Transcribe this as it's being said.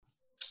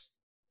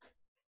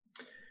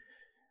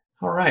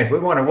All right, we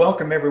want to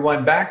welcome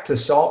everyone back to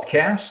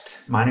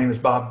SALTcast. My name is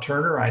Bob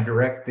Turner. I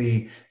direct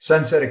the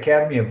Sunset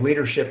Academy of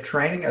Leadership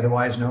Training,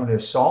 otherwise known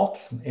as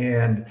SALT.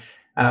 And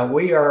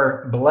we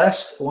are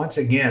blessed once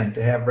again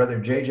to have Brother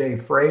J.J.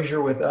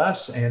 Frazier with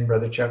us and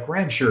Brother Chuck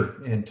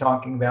Rensher in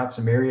talking about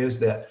some areas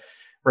that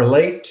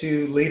relate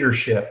to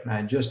leadership.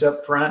 Just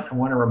up front, I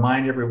want to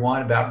remind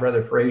everyone about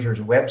Brother Frazier's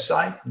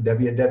website,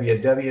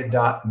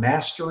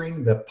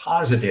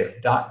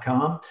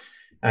 www.masteringthepositive.com.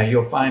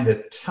 You'll find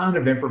a ton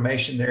of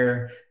information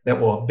there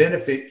that will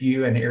benefit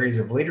you in areas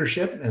of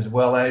leadership, as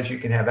well as you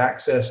can have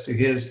access to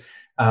his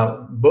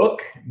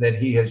book that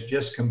he has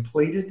just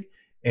completed.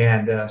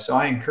 And so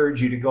I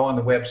encourage you to go on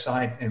the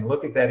website and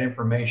look at that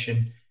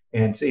information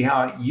and see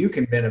how you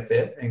can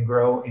benefit and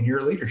grow in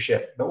your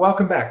leadership. But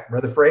welcome back,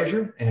 Brother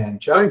Frazier and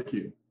Chuck. Thank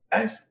you.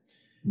 Guys,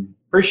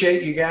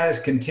 appreciate you guys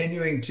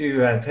continuing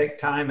to take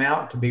time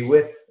out to be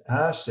with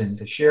us and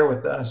to share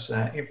with us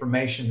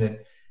information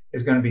that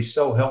is going to be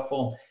so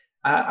helpful.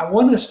 I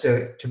want us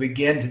to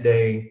begin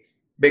today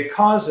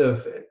because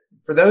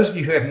for those of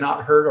you who have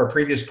not heard our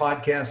previous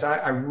podcast,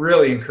 I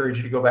really encourage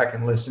you to go back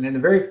and listen. In the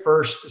very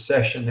first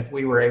session that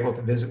we were able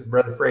to visit with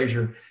Brother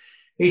Frazier,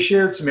 he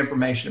shared some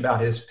information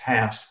about his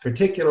past,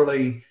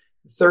 particularly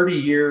 30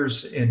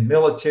 years in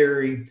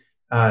military,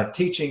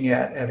 teaching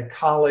at a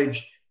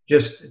college,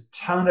 just a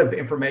ton of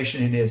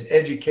information in his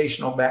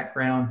educational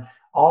background,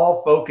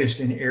 all focused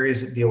in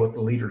areas that deal with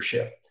the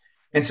leadership.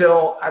 And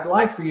so I'd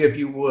like for you, if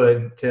you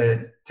would,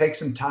 to take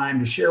some time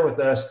to share with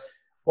us,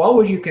 what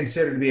would you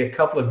consider to be a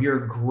couple of your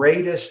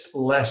greatest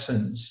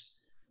lessons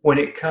when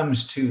it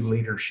comes to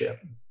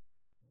leadership?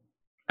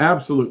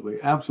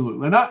 Absolutely,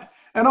 absolutely. And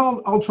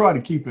I'll try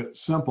to keep it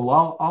simple.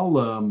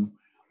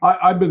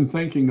 I've been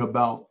thinking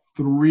about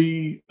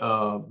three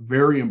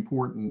very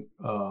important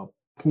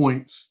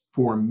points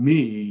for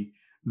me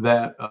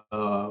that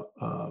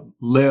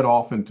led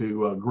off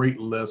into great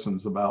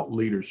lessons about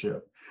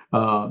leadership.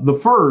 The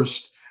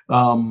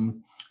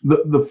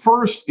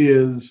first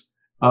is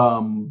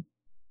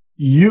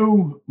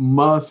you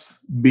must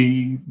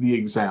be the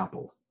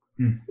example.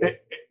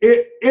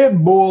 It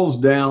boils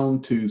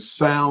down to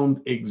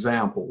sound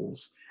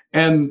examples.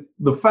 And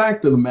the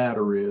fact of the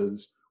matter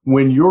is,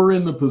 when you're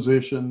in the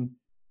position,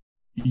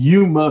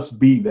 you must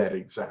be that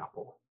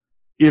example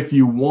if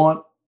you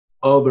want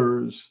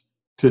others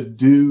to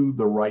do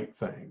the right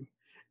thing.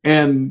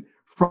 And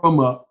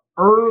from a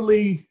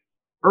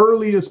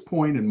earliest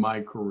point in my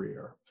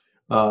career,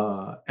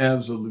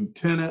 as a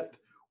lieutenant,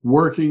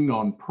 working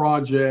on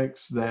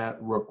projects that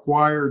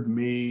required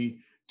me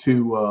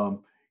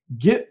to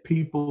get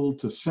people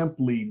to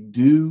simply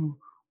do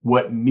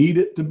what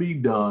needed to be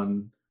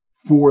done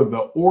for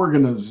the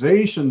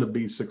organization to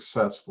be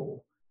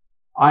successful,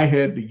 I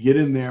had to get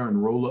in there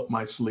and roll up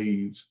my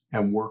sleeves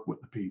and work with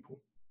the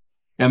people.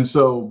 And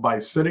so by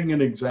setting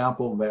an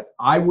example that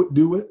I would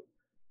do it,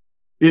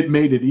 it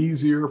made it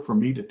easier for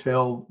me to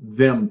tell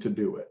them to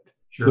do it,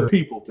 the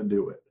people to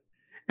do it.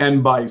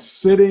 And by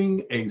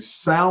setting a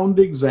sound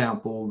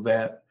example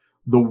that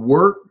the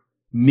work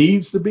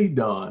needs to be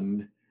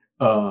done,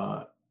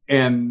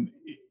 and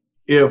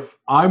if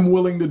I'm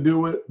willing to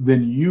do it,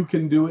 then you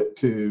can do it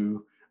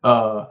too,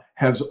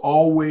 has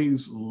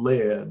always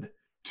led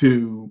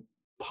to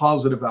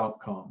positive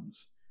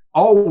outcomes,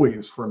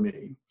 always for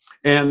me.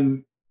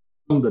 And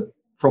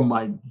from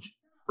my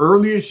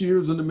earliest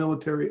years in the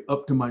military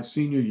up to my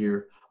senior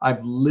year,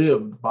 I've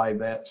lived by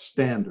that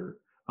standard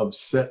of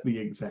set the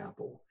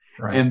example.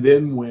 Right. And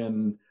then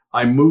when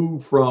I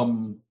moved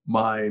from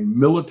my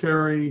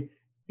military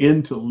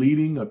into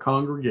leading a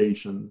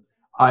congregation,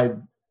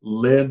 I've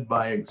led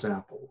by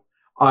example.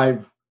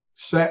 I've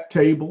set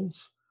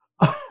tables.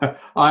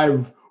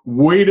 I've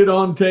waited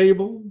on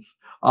tables.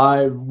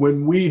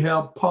 When we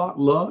have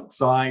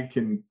potlucks, I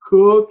can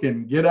cook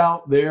and get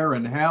out there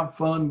and have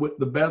fun with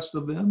the best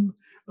of them.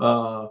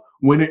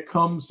 When it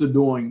comes to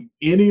doing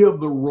any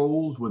of the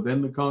roles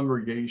within the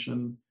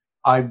congregation,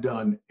 I've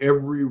done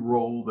every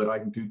role that I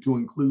can do, to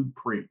include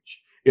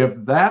preach. If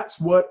that's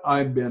what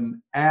I've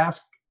been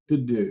asked to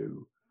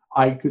do,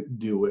 I could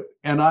do it,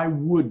 and I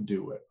would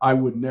do it. I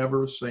would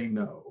never say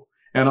no.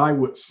 And I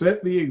would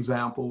set the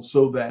example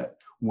so that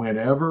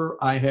whenever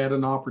I had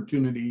an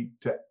opportunity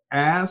to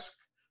ask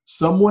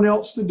someone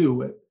else to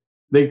do it,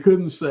 they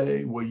couldn't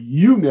say, well,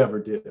 you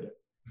never did it,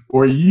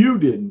 or you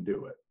didn't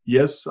do it.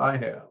 Yes, I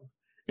have.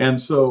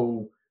 And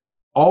so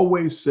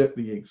always set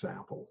the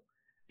example.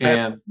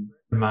 And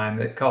mine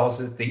that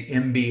calls it the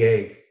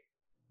MBA.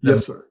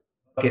 Yes, sir.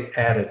 Bucket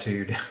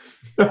attitude.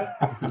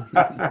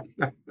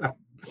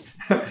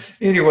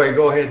 Anyway,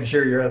 go ahead and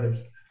share your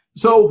others.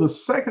 So the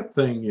second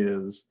thing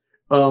is,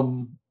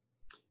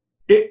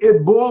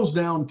 it boils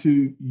down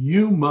to,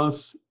 you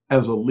must,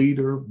 as a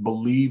leader,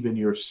 believe in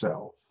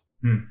yourself.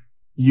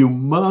 You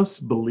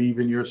must believe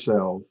in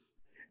yourself,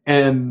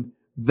 and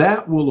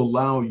that will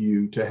allow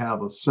you to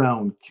have a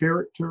sound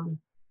character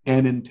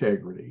and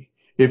integrity.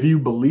 If you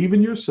believe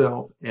in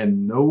yourself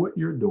and know what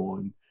you're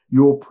doing,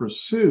 you'll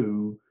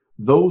pursue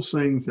those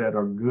things that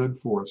are good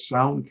for a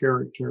sound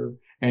character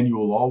and you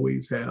will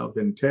always have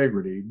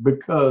integrity,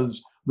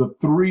 because the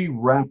three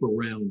wrap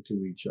around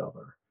to each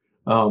other.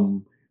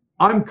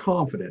 I'm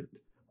confident.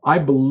 I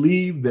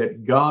believe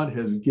that God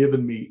has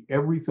given me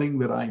everything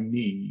that I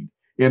need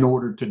in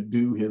order to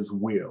do his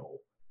will.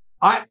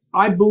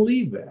 I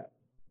believe that.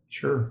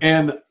 Sure.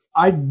 And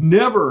I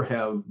never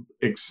have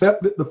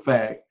accepted the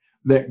fact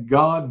that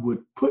God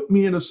would put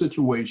me in a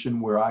situation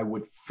where I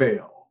would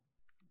fail.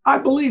 I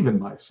believe in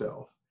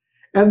myself.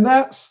 And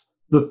that's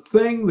the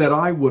thing that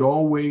I would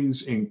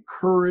always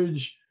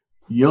encourage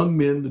young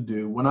men to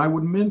do when I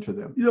would mentor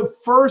them. The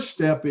first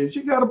step is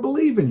you got to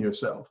believe in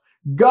yourself.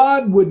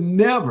 God would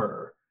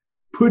never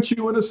put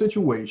you in a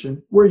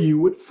situation where you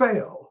would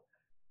fail.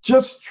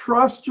 Just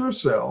trust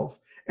yourself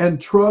and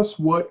trust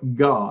what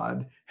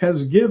God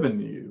has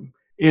given you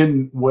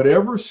in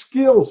whatever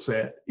skill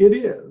set it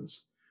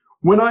is.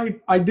 When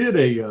I did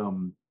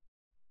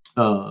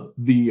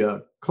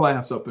the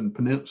class up in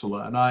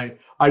Peninsula, and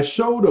I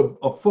showed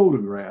a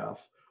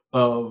photograph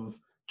of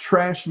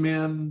trash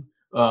men,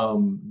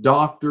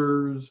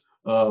 doctors,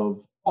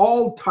 of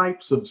all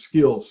types of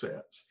skill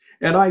sets.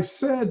 And I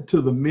said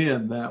to the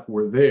men that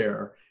were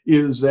there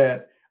is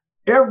that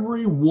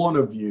every one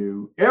of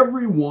you,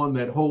 everyone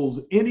that holds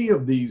any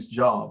of these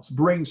jobs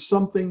brings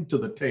something to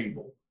the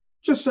table.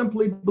 Just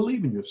simply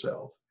believe in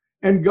yourself,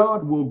 and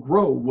God will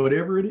grow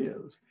whatever it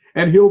is,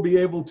 and he'll be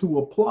able to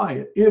apply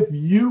it if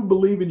you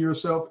believe in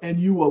yourself and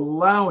you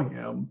allow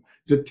him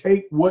to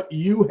take what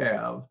you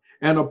have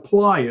and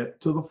apply it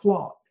to the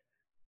flock.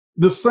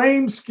 The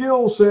same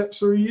skill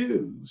sets are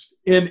used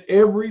in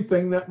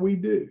everything that we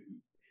do.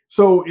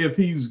 So if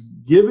he's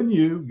given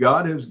you,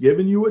 God has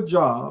given you a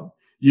job,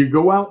 you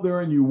go out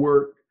there and you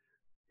work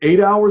 8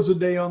 hours a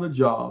day on the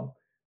job,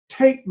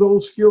 take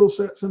those skill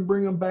sets and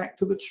bring them back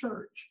to the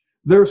church.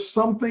 There's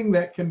something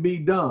that can be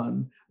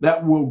done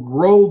that will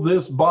grow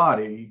this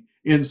body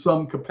in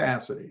some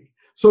capacity.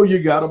 So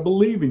you got to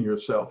believe in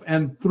yourself.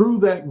 And through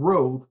that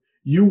growth,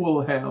 you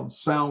will have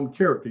sound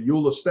character.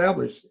 You'll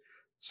establish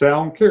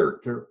sound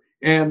character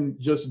and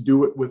just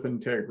do it with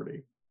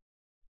integrity.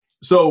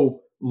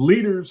 So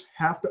leaders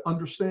have to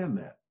understand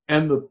that.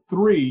 And the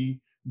three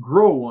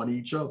grow on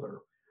each other.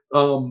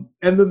 And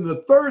then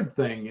the third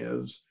thing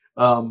is,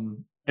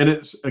 and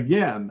it's,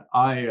 again,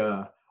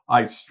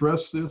 I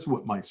stress this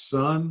with my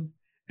son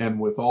and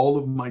with all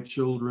of my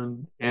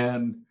children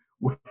and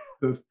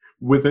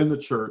within the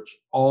church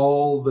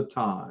all the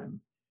time.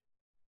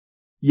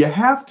 You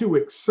have to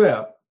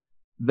accept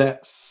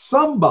that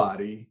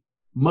somebody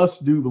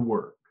must do the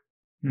work.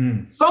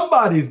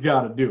 Somebody's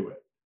got to do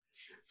it.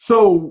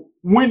 So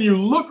when you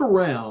look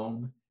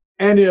around,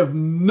 and if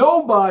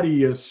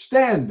nobody is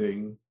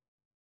standing,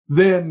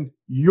 then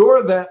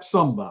you're that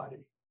somebody.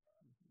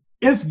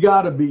 It's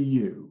got to be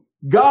you.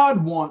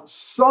 God wants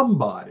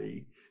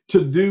somebody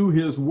to do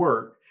his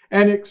work,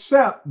 and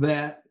accept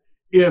that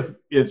if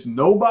it's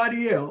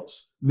nobody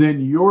else,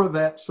 then you're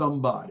that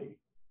somebody.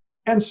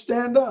 And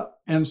stand up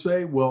and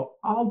say, well,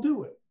 I'll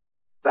do it.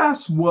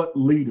 That's what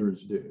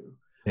leaders do.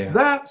 Yeah.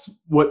 That's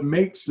what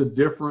makes the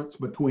difference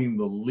between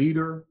the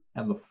leader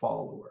and the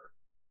follower.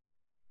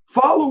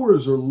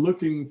 Followers are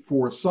looking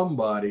for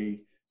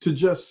somebody to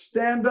just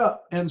stand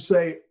up and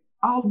say,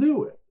 I'll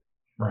do it.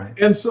 Right.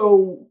 And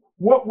so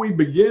what we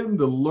begin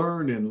to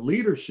learn in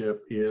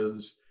leadership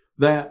is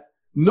that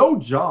no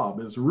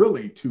job is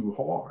really too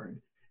hard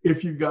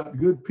if you've got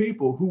good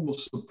people who will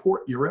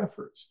support your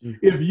efforts. Mm-hmm.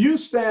 If you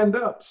stand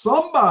up,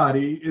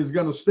 somebody is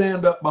going to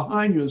stand up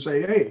behind you and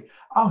say, hey,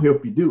 I'll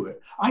help you do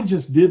it. I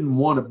just didn't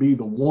want to be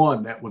the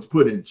one that was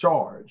put in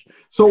charge.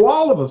 So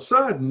all of a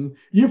sudden,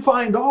 you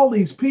find all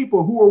these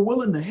people who are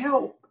willing to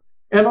help.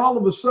 And all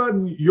of a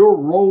sudden, your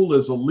role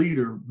as a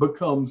leader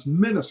becomes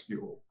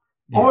minuscule.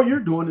 Yeah. All you're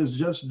doing is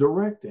just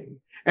directing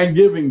and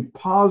giving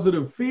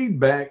positive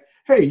feedback.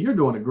 Hey, you're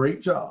doing a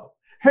great job.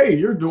 Hey,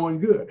 you're doing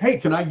good. Hey,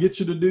 can I get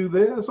you to do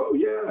this? Oh,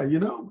 yeah,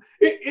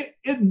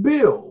 it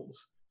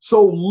builds.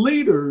 So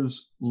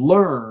leaders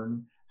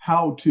learn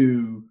how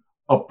to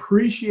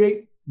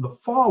appreciate the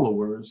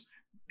followers,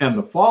 and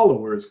the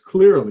followers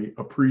clearly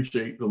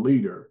appreciate the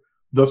leader,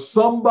 the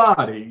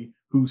somebody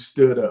who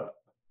stood up.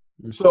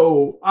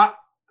 So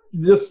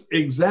just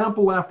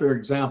example after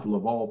example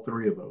of all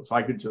three of those.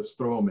 I could just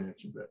throw them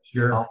at you.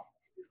 Sure.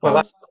 Well,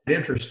 that's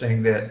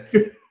interesting that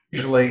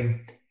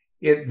usually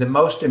the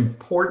most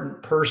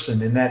important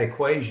person in that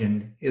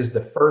equation is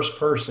the first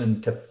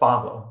person to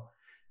follow.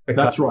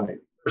 That's right.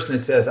 The person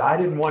that says, I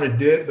didn't want to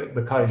do it, but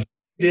because you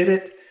did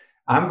it,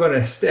 I'm going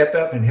to step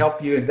up and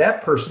help you. And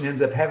that person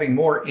ends up having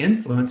more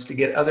influence to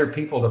get other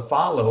people to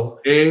follow.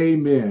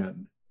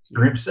 Amen.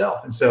 For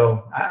himself. And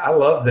so I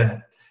love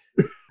that.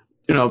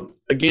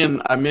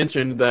 Again, I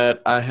mentioned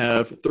that I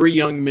have 3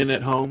 young men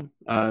at home,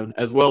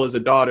 as well as a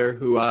daughter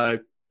who I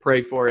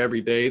pray for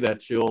every day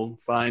that she'll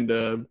find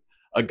a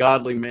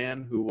godly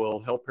man who will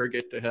help her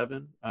get to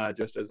heaven,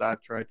 just as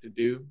I've tried to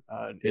do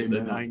in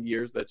the 9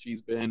 years that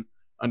she's been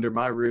under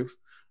my roof.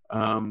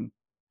 And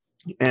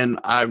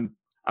I'm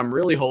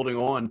really holding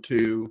on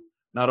to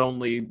not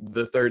only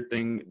the third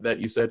thing that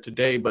you said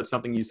today, but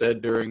something you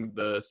said during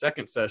the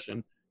second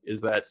session,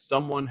 is that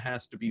someone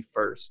has to be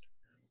first.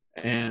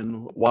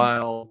 And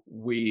while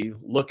we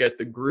look at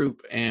the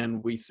group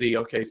and we see,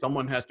 okay,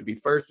 someone has to be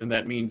first, and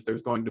that means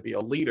there's going to be a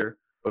leader.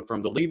 But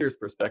from the leader's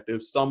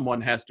perspective,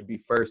 someone has to be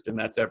first, and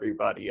that's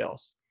everybody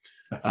else.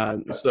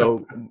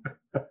 So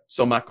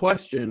my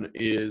question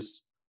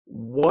is,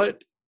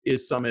 what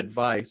is some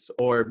advice,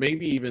 or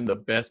maybe even the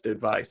best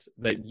advice,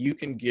 that you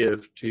can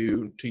give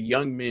to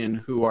young men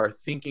who are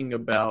thinking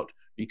about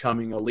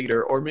becoming a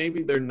leader, or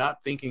maybe they're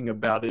not thinking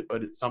about it,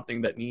 but it's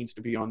something that needs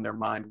to be on their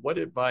mind? What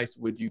advice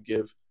would you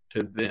give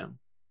to them?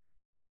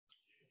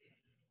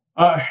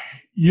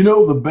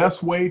 The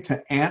best way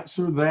to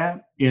answer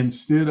that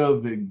instead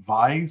of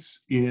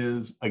advice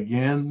is,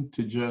 again,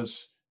 to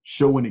just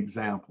show an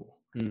example.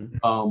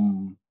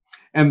 And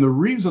the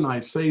reason I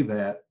say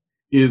that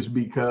is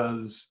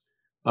because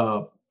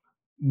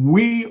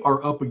we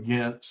are up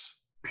against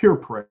peer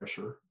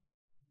pressure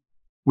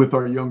with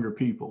our younger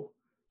people.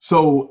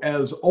 So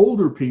as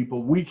older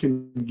people, we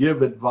can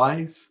give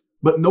advice,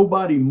 but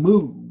nobody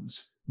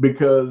moves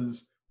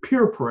because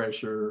peer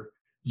pressure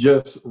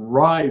just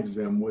rides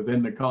them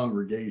within the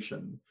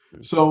congregation.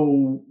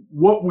 So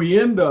what we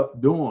end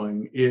up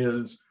doing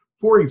is,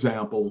 for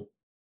example,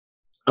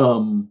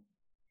 in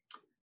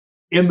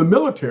the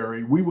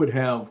military, we would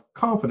have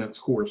confidence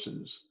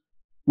courses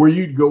where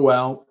you'd go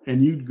out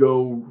and you'd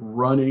go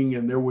running,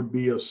 and there would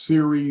be a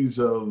series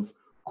of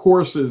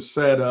courses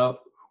set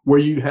up where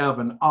you'd have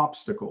an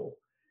obstacle,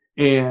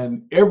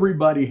 and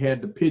everybody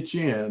had to pitch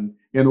in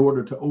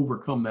order to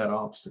overcome that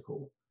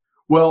obstacle.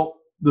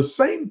 Well, the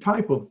same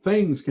type of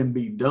things can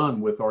be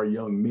done with our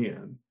young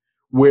men,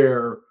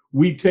 where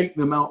we take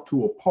them out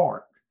to a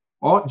park,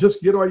 or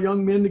just get our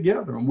young men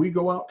together and we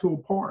go out to a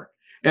park.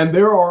 And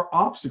there are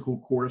obstacle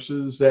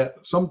courses that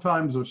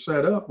sometimes are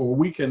set up, or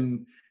we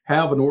can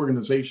have an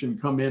organization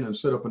come in and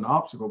set up an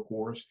obstacle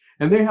course,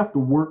 and they have to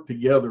work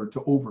together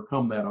to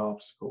overcome that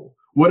obstacle,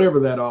 whatever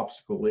that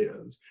obstacle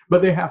is.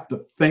 But they have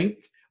to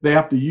think, they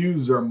have to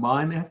use their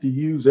mind, they have to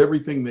use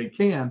everything they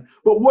can.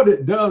 But what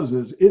it does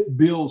is it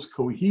builds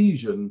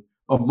cohesion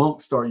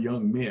amongst our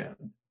young men.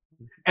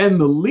 And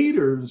the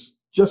leaders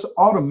just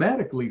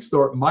automatically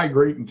start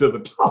migrating to the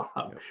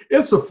top.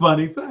 It's a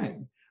funny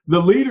thing. The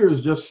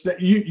leaders just,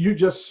 you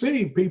just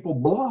see people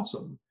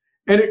blossom.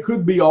 And it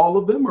could be all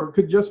of them, or it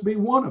could just be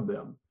one of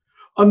them.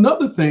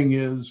 Another thing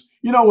is,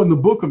 in the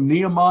book of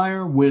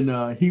Nehemiah,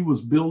 when he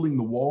was building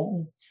the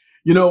wall,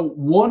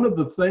 one of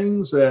the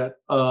things that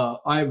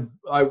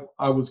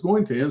I was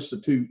going to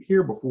institute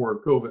here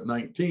before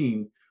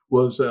COVID-19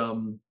 was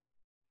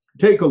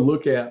take a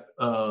look at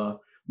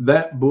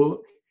that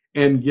book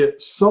and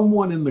get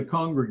someone in the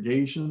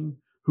congregation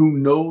who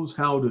knows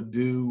how to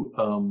do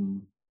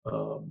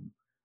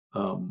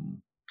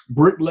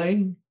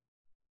bricklaying,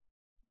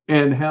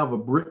 and have a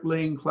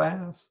bricklaying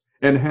class,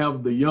 and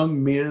have the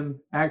young men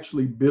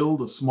actually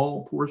build a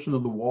small portion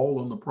of the wall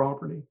on the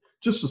property,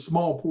 just a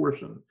small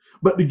portion,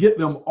 but to get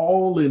them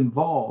all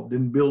involved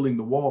in building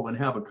the wall and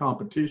have a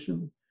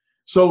competition,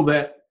 so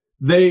that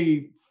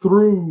they,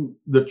 through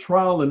the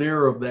trial and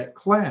error of that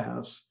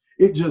class,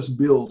 it just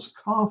builds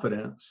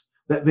confidence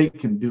that they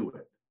can do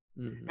it.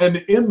 Mm-hmm. And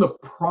in the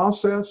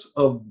process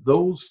of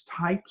those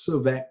types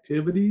of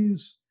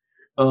activities,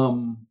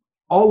 all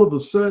of a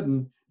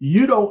sudden,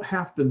 you don't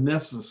have to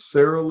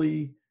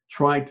necessarily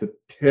try to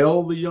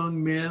tell the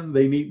young men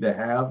they need to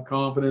have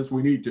confidence.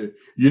 You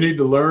need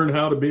to learn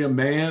how to be a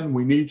man.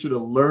 We need you to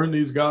learn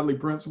these godly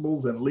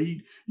principles and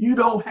lead. You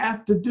don't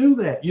have to do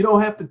that. You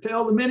don't have to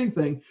tell them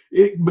anything,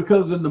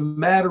 because in the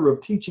matter of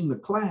teaching the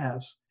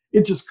class,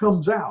 it just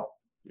comes out.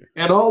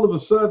 And all of a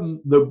sudden,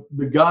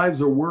 the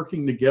guys are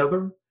working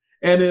together.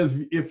 And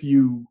if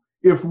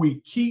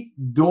we keep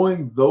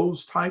doing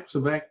those types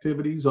of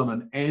activities on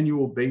an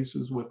annual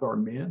basis with our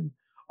men,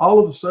 all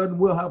of a sudden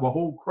we'll have a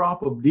whole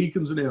crop of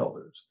deacons and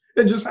elders.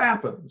 It just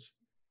happens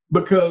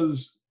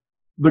because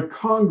the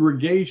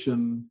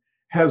congregation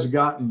has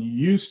gotten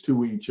used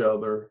to each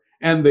other,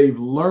 and they've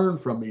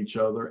learned from each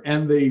other,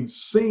 and they've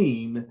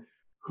seen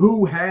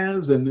who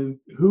has and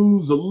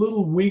who's a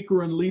little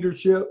weaker in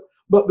leadership,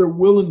 but they're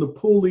willing to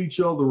pull each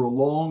other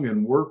along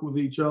and work with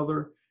each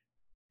other.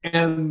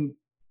 And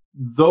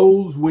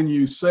those, when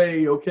you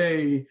say,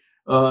 okay,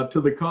 to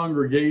the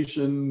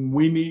congregation,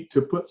 we need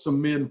to put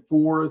some men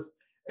forth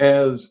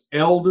as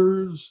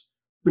elders,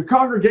 the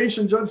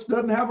congregation just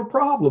doesn't have a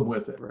problem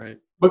with it, right?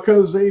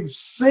 Because they've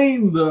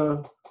seen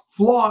the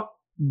flock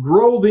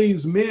grow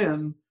these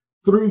men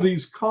through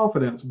these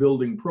confidence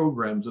building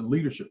programs and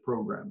leadership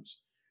programs.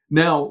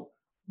 Now,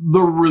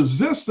 the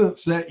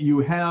resistance that you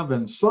have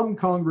in some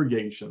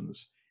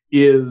congregations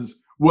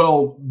is,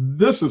 well,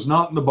 this is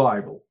not in the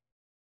Bible.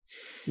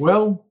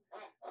 Well,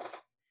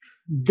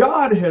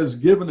 God has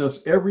given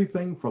us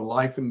everything for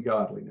life and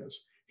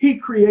godliness. He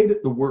created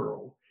the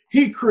world.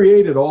 He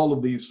created all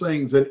of these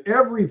things, and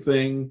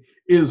everything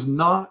is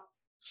not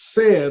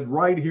said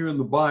right here in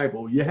the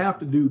Bible. You have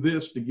to do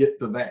this to get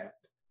to that.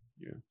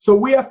 Yeah. So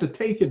we have to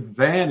take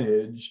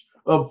advantage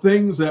of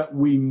things that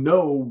we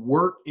know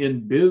work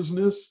in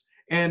business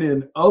and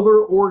in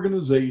other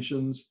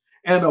organizations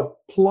and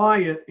apply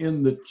it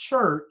in the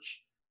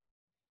church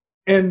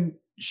and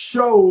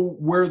show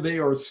where they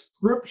are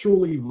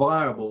scripturally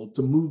viable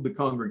to move the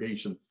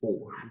congregation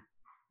forward.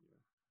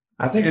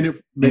 I think, and if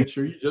make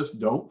sure you just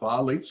don't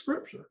violate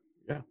scripture.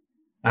 Yeah.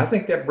 I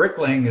think that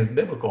bricklaying is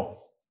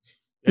biblical.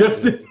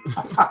 Yes.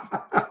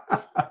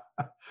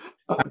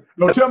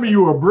 Don't tell me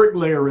you were a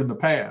bricklayer in the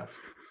past.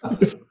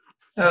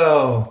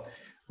 Oh,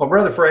 well,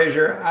 Brother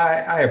Frazier,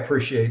 I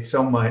appreciate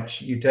so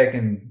much you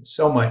taking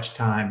so much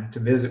time to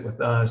visit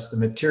with us. The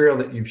material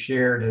that you've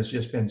shared has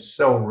just been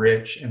so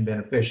rich and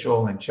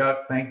beneficial. And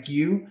Chuck, thank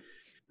you.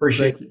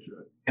 Appreciate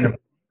you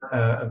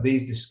of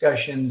these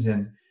discussions.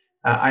 And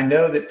I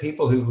know that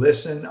people who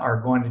listen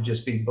are going to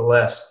just be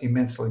blessed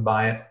immensely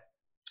by it.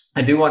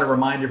 I do want to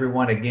remind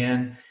everyone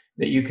again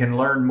that you can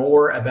learn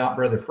more about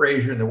Brother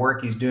Frazier and the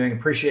work he's doing.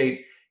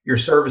 Appreciate your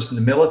service in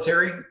the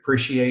military.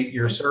 Appreciate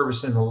your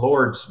service in the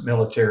Lord's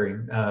military,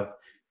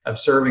 of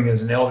serving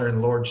as an elder in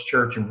the Lord's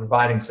church and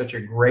providing such a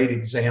great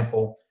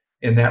example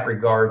in that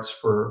regards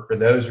for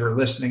those who are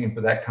listening and for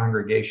that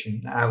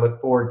congregation. I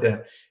look forward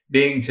to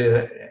being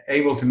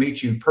able to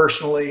meet you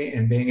personally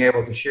and being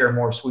able to share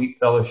more sweet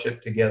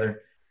fellowship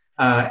together.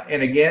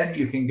 And again,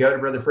 you can go to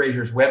Brother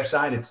Frazier's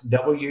website. It's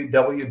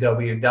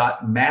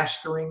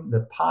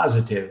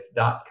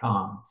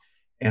www.masteringthepositive.com.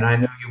 And I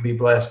know you'll be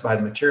blessed by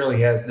the material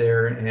he has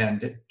there.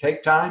 And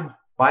take time,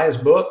 buy his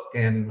book,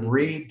 and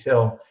read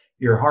till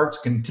your heart's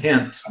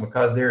content,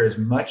 because there is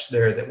much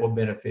there that will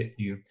benefit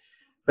you.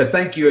 But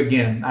thank you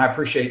again. I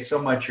appreciate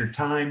so much your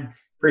time.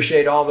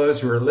 Appreciate all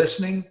those who are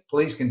listening.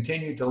 Please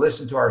continue to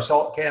listen to our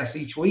Saltcast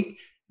each week.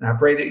 And I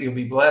pray that you'll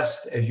be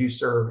blessed as you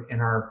serve in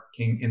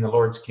the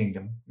Lord's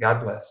kingdom.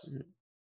 God bless.